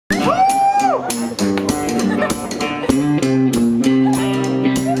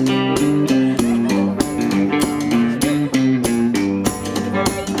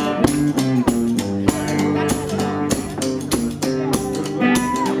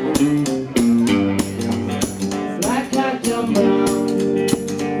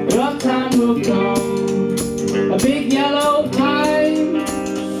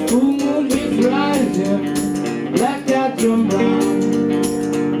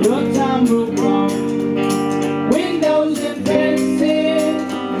time will come. Windows and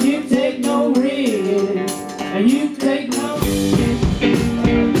fences, you take no risk, and you take no risk.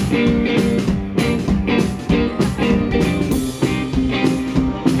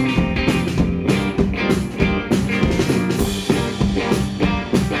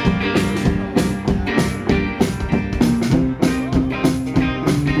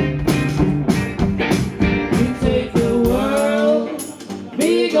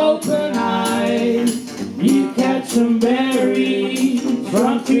 Open eyes, you catch some berries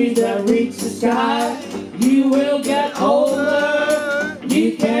from trees that reach the sky. You will get older,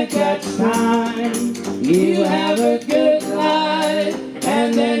 you can't catch time. You have a good life,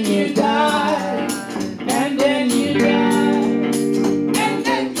 and then you die, and then you die, and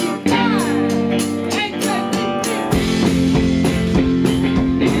then you die, and then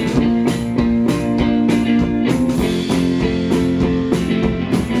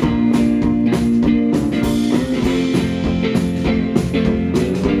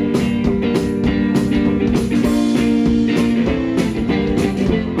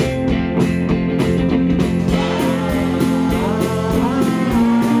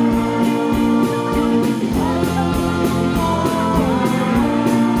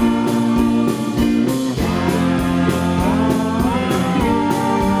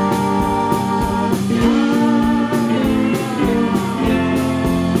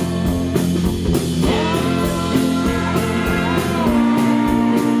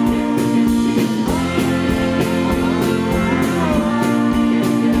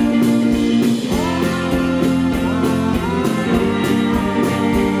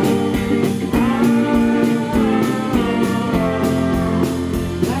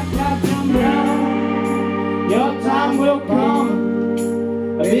your time will come,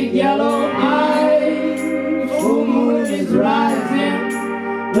 a big yellow eye, full moon is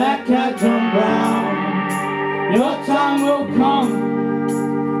rising, black cat jump brown. Your time will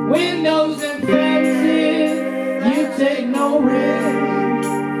come, window